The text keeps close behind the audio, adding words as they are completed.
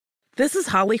This is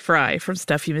Holly Fry from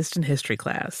Stuff You Missed in History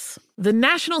Class. The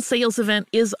national sales event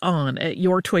is on at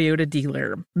your Toyota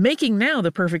dealer, making now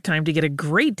the perfect time to get a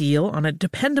great deal on a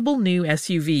dependable new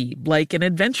SUV, like an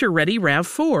adventure-ready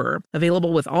RAV4.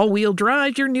 Available with all-wheel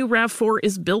drive, your new RAV4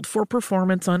 is built for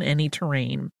performance on any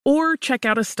terrain. Or check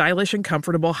out a stylish and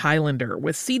comfortable Highlander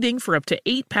with seating for up to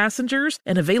 8 passengers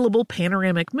and available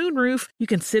panoramic moonroof. You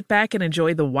can sit back and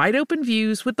enjoy the wide-open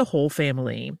views with the whole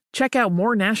family. Check out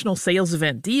more national sales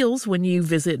event deals when you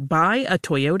visit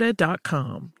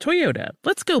buyatoyota.com. Toyota,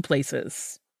 let's go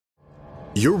places.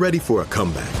 You're ready for a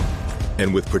comeback.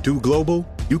 And with Purdue Global,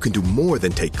 you can do more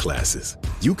than take classes.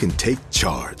 You can take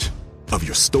charge of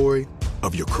your story,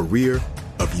 of your career,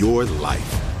 of your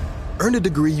life. Earn a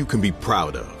degree you can be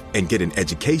proud of and get an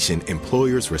education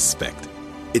employers respect.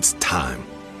 It's time,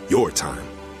 your time,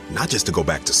 not just to go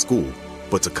back to school,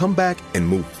 but to come back and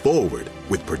move forward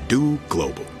with Purdue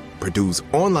Global, Purdue's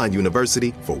online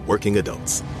university for working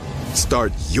adults.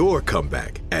 Start your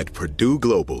comeback at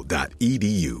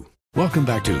purdueglobal.edu. Welcome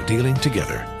back to Dealing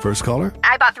Together. First caller?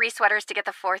 I bought 3 sweaters to get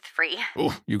the 4th free.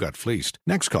 Oh, you got fleeced.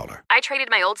 Next caller? I traded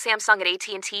my old Samsung at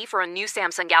AT&T for a new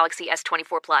Samsung Galaxy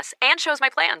S24 Plus and chose my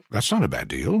plan. That's not a bad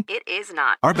deal. It is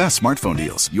not. Our best smartphone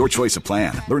deals. Your choice of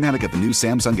plan. Learn how to get the new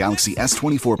Samsung Galaxy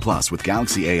S24 Plus with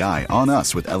Galaxy AI on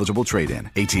us with eligible trade-in.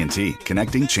 AT&T.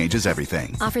 Connecting changes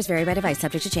everything. Offers vary by device.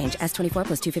 Subject to change. S24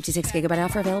 plus 256 gigabyte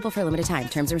offer available for a limited time.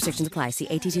 Terms and restrictions apply. See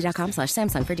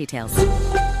att.com/Samsung for details.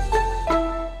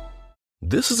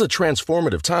 This is a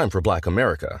transformative time for Black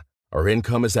America. Our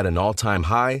income is at an all-time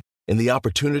high, and the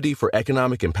opportunity for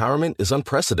economic empowerment is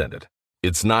unprecedented.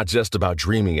 It's not just about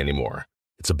dreaming anymore.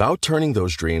 It's about turning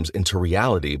those dreams into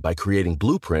reality by creating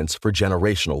blueprints for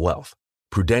generational wealth.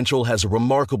 Prudential has a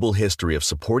remarkable history of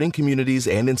supporting communities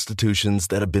and institutions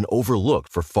that have been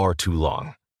overlooked for far too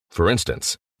long. For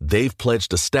instance, they've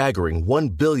pledged a staggering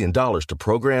 $1 billion to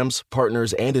programs,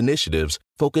 partners, and initiatives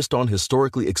focused on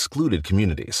historically excluded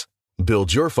communities.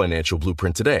 Build your financial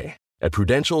blueprint today at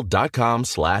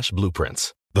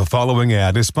prudential.com/blueprints. The following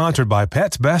ad is sponsored by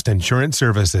Pets Best Insurance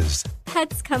Services.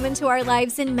 Pets come into our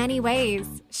lives in many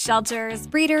ways. Shelters,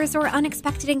 breeders, or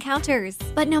unexpected encounters.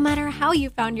 But no matter how you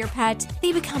found your pet,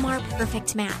 they become our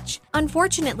perfect match.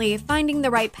 Unfortunately, finding the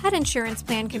right pet insurance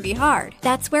plan can be hard.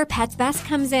 That's where Pets Best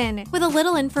comes in. With a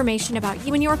little information about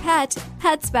you and your pet,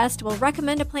 Pets Best will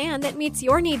recommend a plan that meets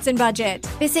your needs and budget.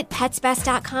 Visit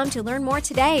PetsBest.com to learn more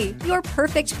today. Your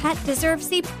perfect pet deserves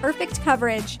the perfect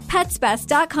coverage.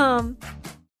 PetsBest.com.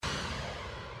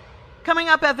 Coming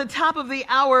up at the top of the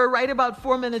hour, right about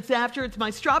 4 minutes after, it's my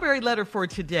strawberry letter for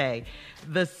today.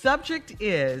 The subject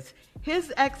is,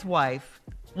 his ex-wife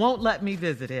won't let me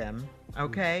visit him,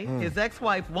 okay? His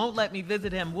ex-wife won't let me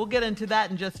visit him. We'll get into that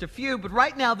in just a few, but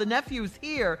right now the nephew's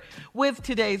here with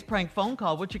today's prank phone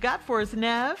call. What you got for us,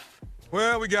 Neff?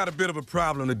 Well, we got a bit of a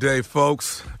problem today,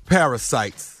 folks.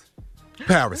 Parasites.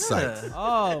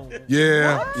 Oh.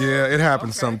 Yeah, it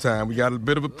happens sometime. We got a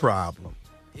bit of a problem.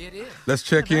 It is. Let's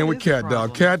check in with Cat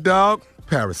Dog. Cat Dog,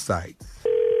 parasites.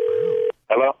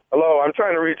 Hello, I'm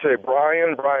trying to reach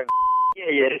Brian.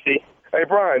 Yeah, this is. Hey,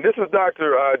 Brian, this is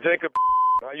Dr. Jacob.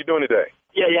 How you doing today?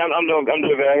 Yeah, I'm doing good.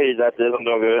 Hey, Doctor, I'm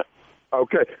doing good.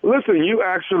 Okay. Listen, you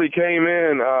actually came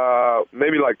in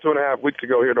maybe like 2.5 weeks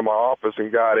ago here to my office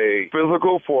and got a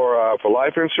physical for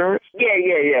life insurance.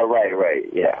 Yeah, right.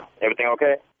 Yeah. Everything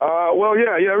okay? Well,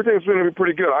 yeah, everything's going to be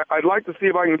pretty good. I'd like to see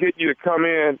if I can get you to come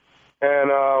in.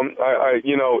 And,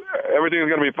 everything's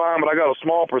going to be fine, but I got a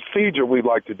small procedure we'd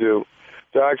like to do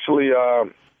to actually, right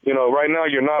now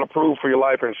you're not approved for your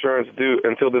life insurance due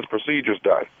until this procedure's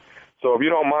done. So if you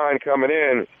don't mind coming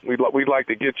in, we'd like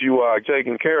to get you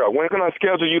taken care of. When can I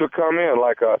schedule you to come in?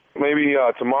 Like maybe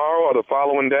tomorrow or the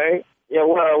following day? Yeah,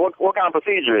 what kind of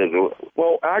procedure is it?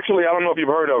 Well, actually, I don't know if you've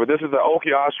heard of it. This is the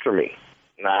ocheostomy.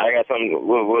 Nah, I got something,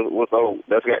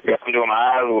 that's got something to do with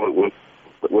my eyes.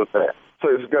 What's that? So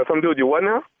it's got something to do with your what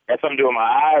now? Got something to do with my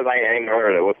eyes? I ain't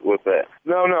heard of it. What's that?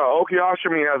 No.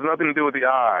 Ocheostomy has nothing to do with the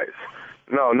eyes.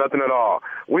 No, nothing at all.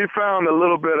 We found a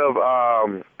little bit of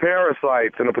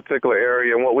parasites in a particular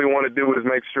area, and what we want to do is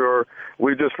make sure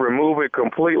we just remove it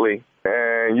completely,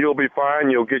 and you'll be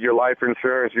fine. You'll get your life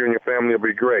insurance. You and your family will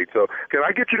be great. So can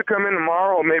I get you to come in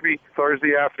tomorrow or maybe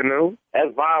Thursday afternoon?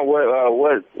 That's fine.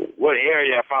 What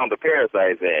area I found the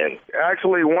parasites in?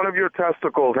 Actually, one of your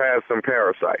testicles has some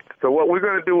parasites. So what we're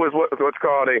going to do is what's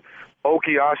called a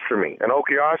ocheostomy. An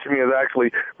ocheostomy is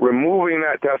actually removing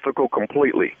that testicle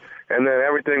completely, and then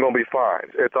everything will be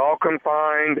fine. It's all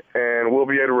confined, and we'll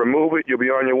be able to remove it. You'll be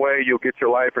on your way. You'll get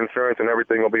your life insurance, and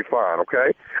everything will be fine.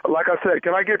 Okay? Like I said,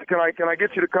 can I get you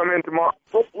to come in tomorrow?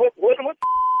 What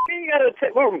you got to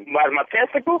my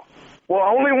testicle? Well,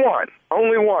 only one,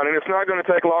 and it's not going to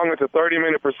take long. It's a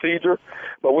 30-minute procedure,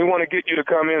 but we want to get you to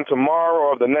come in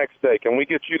tomorrow or the next day. Can we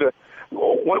get you to,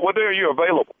 what day are you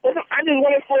available? I just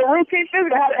went in for a routine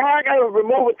physical. How I got to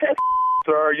remove a test?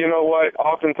 Sir, you know what?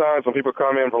 Oftentimes when people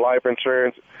come in for life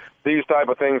insurance, these type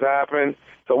of things happen.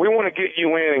 So we want to get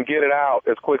you in and get it out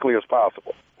as quickly as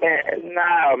possible. Man,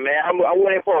 nah, man. I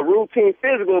went in for a routine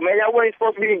physical, man. Y'all wasn't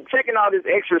supposed to be checking all this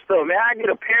extra stuff, man. I get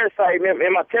a parasite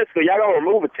in my testicle. Y'all gonna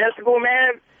remove a testicle,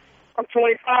 man? I'm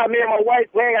 25, me and my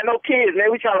wife, we ain't got no kids, man.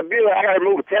 We trying to build. I gotta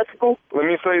remove a testicle. Let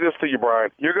me say this to you,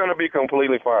 Brian. You're gonna be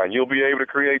completely fine. You'll be able to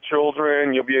create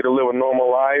children. You'll be able to live a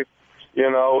normal life. You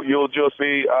know, you'll just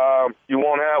be, you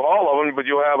won't have all of them, but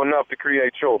you'll have enough to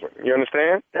create children. You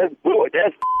understand? That's good.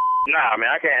 Nah, man,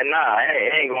 I can't,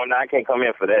 I can't come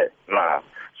in for that. Nah.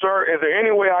 Sir, is there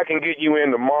any way I can get you in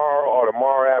tomorrow or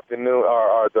tomorrow afternoon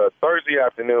or the Thursday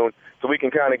afternoon so we can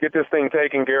kind of get this thing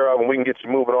taken care of and we can get you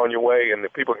moving on your way and the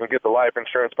people can get the life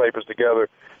insurance papers together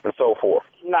and so forth?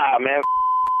 Nah, man.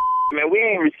 Man, we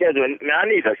ain't rescheduling. Man, I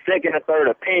need a second or third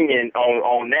opinion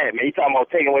on that, man. You talking about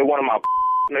taking away one of my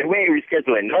man, we ain't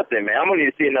rescheduling nothing, man. I'm going to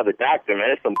need to see another doctor,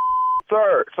 man. That's some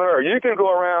Sir, you can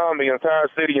go around the entire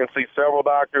city and see several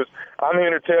doctors. I'm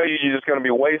here to tell you you're just going to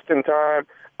be wasting time.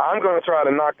 I'm going to try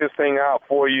to knock this thing out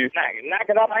for you.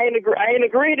 Knock it out. I ain't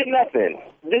agreed to nothing.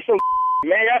 This some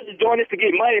man, y'all just doing this to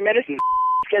get money, man. This is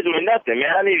scheduling nothing,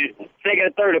 man. I need a second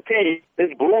or third opinion.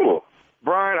 This is brutal.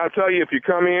 Brian, I tell you, if you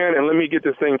come in and let me get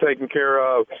this thing taken care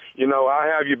of, you know, I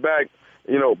have you back,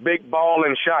 you know, big ball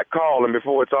and shot calling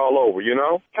before it's all over, you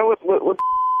know? What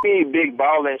mean big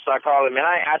ball and shot calling, man?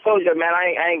 I told you, man,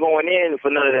 I ain't going in for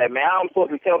none of that, man. I'm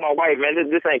supposed to tell my wife, man,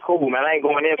 this ain't cool, man. I ain't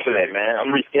going in for that, man. I'm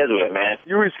rescheduling, man.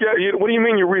 You reschedule? What do you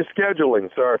mean you're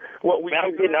rescheduling, sir? Man,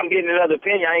 I'm getting another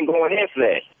opinion. I ain't going in for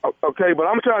that. Okay, but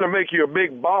I'm trying to make you a big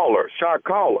baller, shot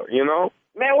caller, you know?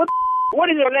 Man,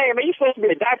 what is your name, man? You supposed to be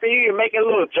a doctor. You're making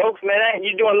little jokes, man.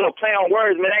 You doing a little play on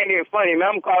words, man. That ain't even funny,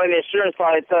 man. I'm calling the insurance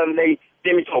party and telling them they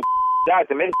send me to a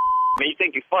doctor, man. Man, you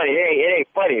think you're funny. It ain't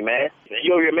funny, man.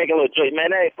 You over here making a little joke.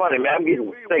 Man, that ain't funny, man. I'm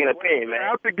getting second opinion, man.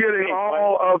 After getting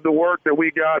all of the work that we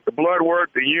got, the blood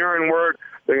work, the urine work,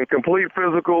 the complete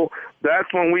physical, that's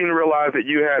when we realized that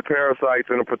you had parasites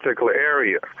in a particular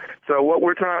area. So what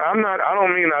we're trying, I'm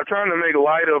trying to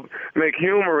make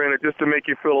humor in it just to make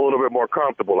you feel a little bit more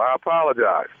comfortable. I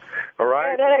apologize. All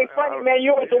right? Man, that ain't funny, man.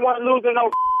 You ain't the one losing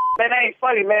no. Man, that ain't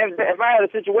funny, man. If I had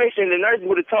a situation, the nurse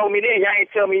would have told me then. Y'all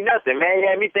ain't tell me nothing, man. You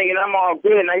had me thinking I'm all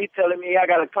good. Now you telling me I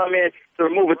got to come in to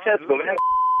remove a testicle, man.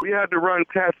 We had to run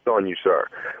tests on you, sir.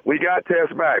 We got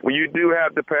tests back. Well, you do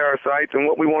have the parasites, and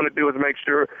what we want to do is make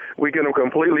sure we get them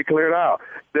completely cleared out.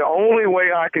 The only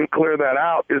way I can clear that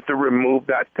out is to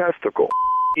remove that testicle.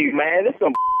 You, man, this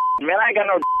some man, I ain't got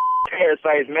no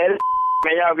parasites, man.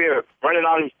 Man, y'all be here running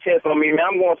all these tests on me, man.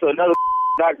 I'm going to another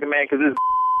doctor, man, because this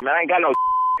man, I ain't got no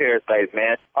parasites,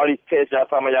 man. All these tests y'all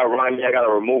talking about, y'all running me, I got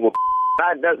to remove a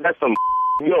that's some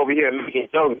you over here making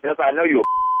jokes. That's how I know you a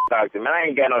doctor, man. I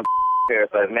ain't got no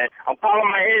parasites, man. I'm calling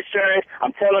my insurance.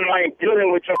 I'm telling them I ain't dealing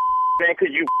with your man,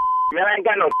 because you, man, I ain't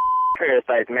got no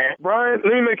parasites, man. Brian,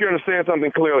 let me make you understand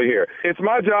something clearly here. It's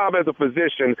my job as a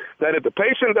physician that if the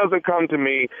patient doesn't come to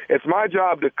me, it's my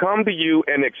job to come to you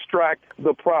and extract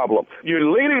the problem. You're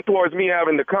leaning towards me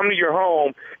having to come to your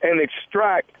home and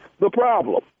extract the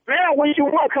problem. Man, what you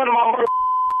want to come to my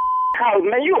house,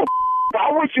 man? You I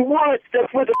wish you want to step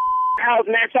with the house,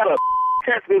 man, try to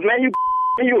test this, man. You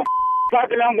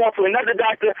doctor, I'm going to another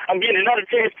doctor. I'm getting another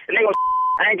test, and they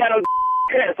I ain't got no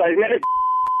parasites, man.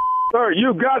 Sir,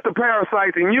 you got the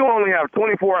parasites, and you only have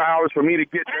 24 hours for me to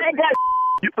get I ain't got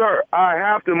Sir, I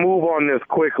have to move on this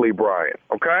quickly, Brian,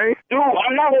 okay? Dude,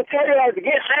 I'm not going to tell you that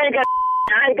again. I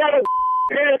ain't got no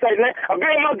parasites, man. I've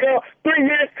been with my girl 3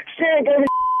 years. She ain't got me.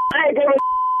 I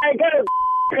ain't got a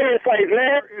parasites,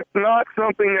 man. It's not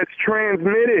something that's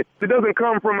transmitted. It doesn't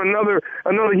come from another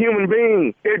human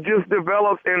being. It just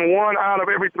develops in 1 out of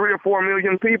every 3 or 4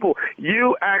 million people.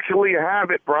 You actually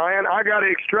have it, Brian. I got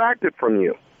to extract it from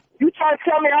you. You trying to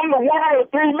tell me I'm the 1 out of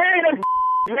 3 million?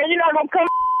 Man, you're not going to come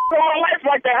to my life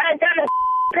like that. I ain't got no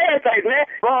parasites, man.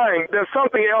 Brian, there's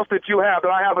something else that you have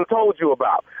that I haven't told you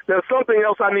about. There's something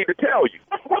else I need to tell you.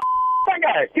 What I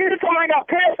got? You just told me I got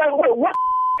parasites. What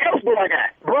else do I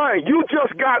got? Brian, you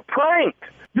just got pranked.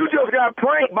 You just got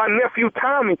pranked by nephew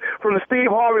Tommy from the Steve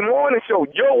Harvey Morning Show.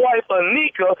 Your wife,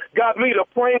 Anika, got me to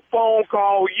prank phone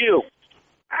call you.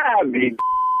 I'll be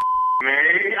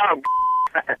man.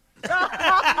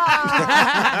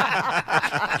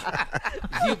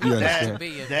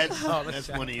 That's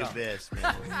one of your best,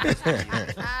 man.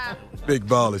 Big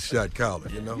baller shot caller,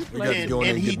 you know. We got to go in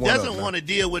and and he get one up doesn't now. want to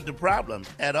deal with the problem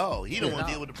at all. He don't want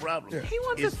to deal with the problem. Yeah. He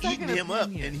wants it's a second eating him up,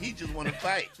 opinion. and he just want to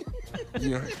fight.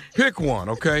 Yeah. Pick one,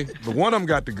 okay? But one of them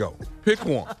got to go. Pick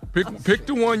one. Pick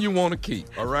the one you want to keep,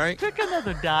 all right? Pick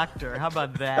another doctor. How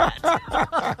about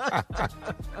that?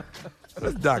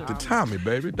 That's Dr. Tommy,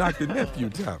 baby. Dr. Nephew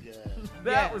Tommy.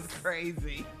 That was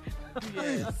crazy.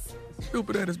 Yes.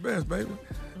 Stupid at his best, baby.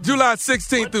 July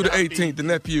 16th through the 18th, the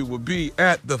nephew will be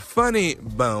at the Funny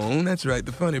Bone. That's right,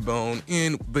 the Funny Bone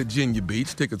in Virginia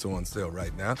Beach. Tickets are on sale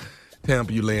right now.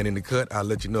 Tampa, you laying in the cut. I'll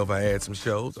let you know if I add some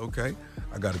shows, okay?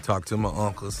 I got to talk to my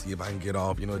uncle, see if I can get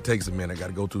off. You know, it takes a minute. I got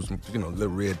to go through some, little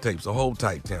red tape. So hold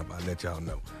tight, Tampa. I'll let y'all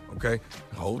know, okay?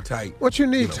 Hold tight. What you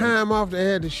need time off to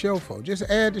add the show for? Just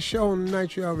add the show on the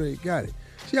night you already got it.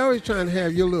 See, always trying to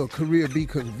have your little career be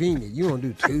convenient. You want to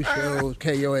do 2 shows,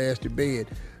 carry your ass to bed.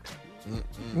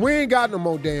 We ain't got no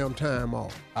more damn time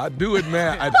off. I do it,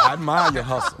 man. I admire your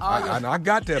hustle. I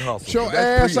got that hustle. Show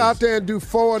ass out there and do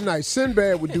 4 a night.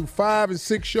 Sinbad would do 5 and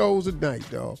 6 shows a night,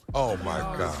 dog. Oh, my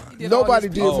God. Nobody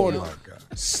did more than my God.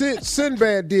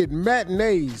 Sinbad did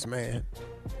matinees, man.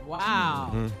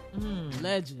 Wow.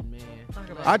 Legend, man.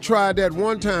 I tried that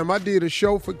one time. I did a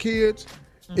show for kids.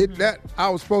 I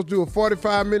was supposed to do a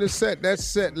 45-minute set. That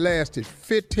set lasted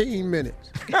 15 minutes.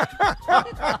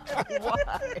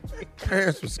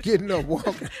 Parents was getting up,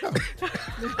 walking out.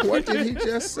 What did he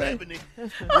just say?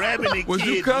 Grabbing the Was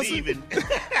kids you cussing? leaving.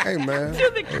 Hey, man.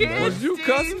 To the kids, Was you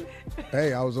cussing?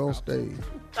 Hey, I was on stage.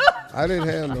 I didn't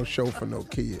have no show for no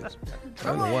kids. I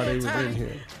don't know why they was in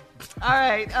here. All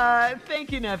right.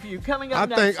 Thank you, nephew. Coming up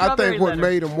next, I Strawberry think what Letter.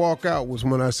 made him walk out was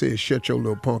when I said, "Shut your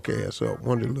little punk ass up."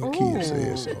 One of the little kids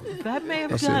said so. That may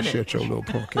have I done said, it. "Shut your little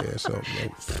punk ass up."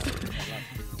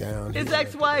 Down His here.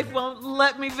 ex-wife won't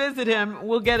let me visit him.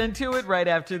 We'll get into it right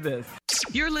after this.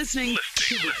 You're listening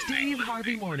to the Steve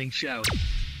Harvey Morning Show.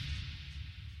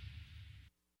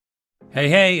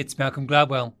 Hey, it's Malcolm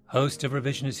Gladwell, host of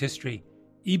Revisionist History.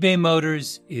 eBay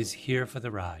Motors is here for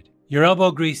the ride. Your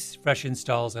elbow grease, fresh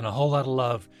installs, and a whole lot of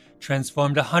love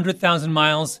transformed 100,000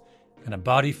 miles and a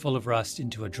body full of rust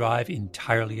into a drive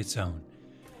entirely its own.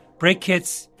 Brake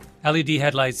kits, LED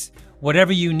headlights,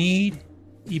 whatever you need,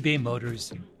 eBay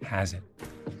Motors has it.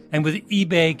 And with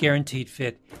eBay Guaranteed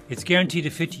Fit, it's guaranteed to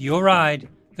fit your ride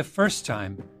the first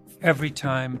time, every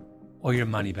time, or your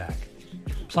money back.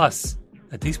 Plus,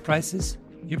 at these prices,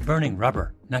 you're burning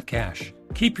rubber, not cash.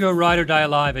 Keep your ride or die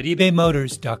alive at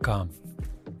ebaymotors.com.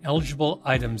 Eligible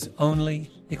items only.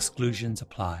 Exclusions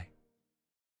apply.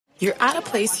 You're at a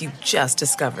place you just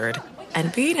discovered.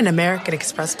 And being an American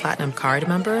Express Platinum card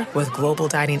member with Global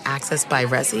Dining Access by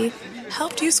Resi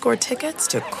helped you score tickets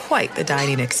to quite the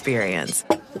dining experience.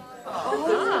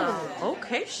 Oh,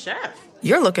 okay, chef.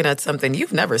 You're looking at something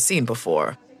you've never seen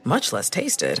before, much less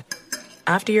tasted.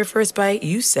 After your first bite,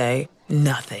 you say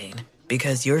nothing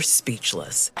because you're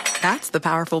speechless. That's the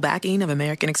powerful backing of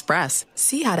American Express.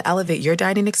 See how to elevate your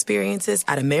dining experiences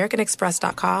at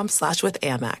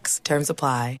americanexpress.com/withAmex. Terms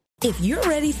apply. If you're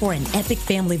ready for an epic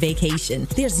family vacation,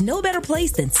 there's no better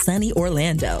place than sunny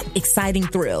Orlando. Exciting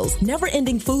thrills,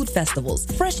 never-ending food festivals,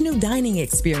 fresh new dining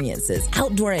experiences,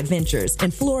 outdoor adventures,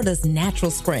 and Florida's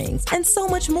natural springs, and so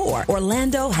much more.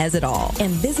 Orlando has it all. And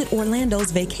Visit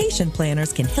Orlando's vacation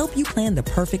planners can help you plan the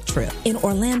perfect trip. In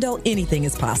Orlando, anything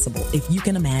is possible if you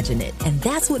can imagine it. And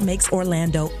that's what makes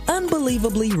Orlando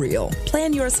unbelievably real.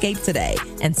 Plan your escape today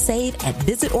and save at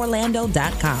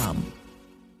visitorlando.com.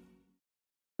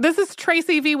 This is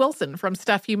Tracy V. Wilson from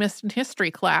Stuff You Missed in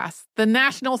History class. The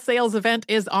national sales event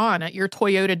is on at your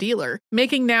Toyota dealer,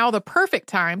 making now the perfect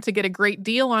time to get a great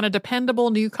deal on a dependable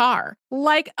new car.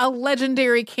 Like a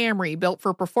legendary Camry built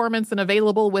for performance and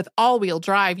available with all-wheel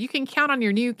drive, you can count on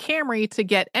your new Camry to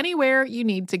get anywhere you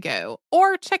need to go.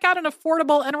 Or check out an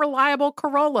affordable and reliable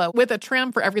Corolla with a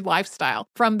trim for every lifestyle.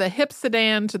 From the hip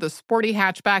sedan to the sporty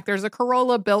hatchback, there's a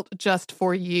Corolla built just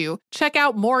for you. Check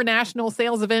out more national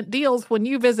sales event deals when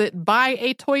you visit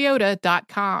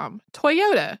buyatoyota.com.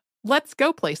 Toyota, let's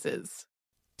go places.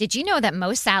 Did you know that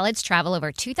most salads travel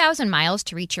over 2,000 miles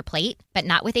to reach your plate? But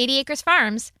not with 80 Acres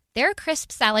Farms. Their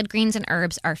crisp salad greens and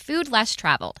herbs are food less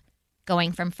traveled,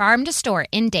 going from farm to store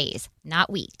in days, not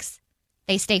weeks.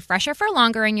 They stay fresher for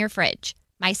longer in your fridge.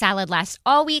 My salad lasts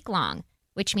all week long,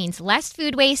 which means less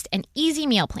food waste and easy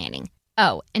meal planning.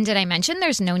 Oh, and did I mention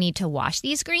there's no need to wash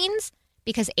these greens?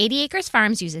 Because 80 Acres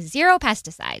Farms uses 0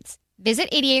 pesticides.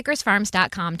 Visit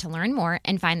 80acresfarms.com to learn more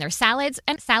and find their salads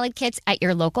and salad kits at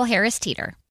your local Harris Teeter.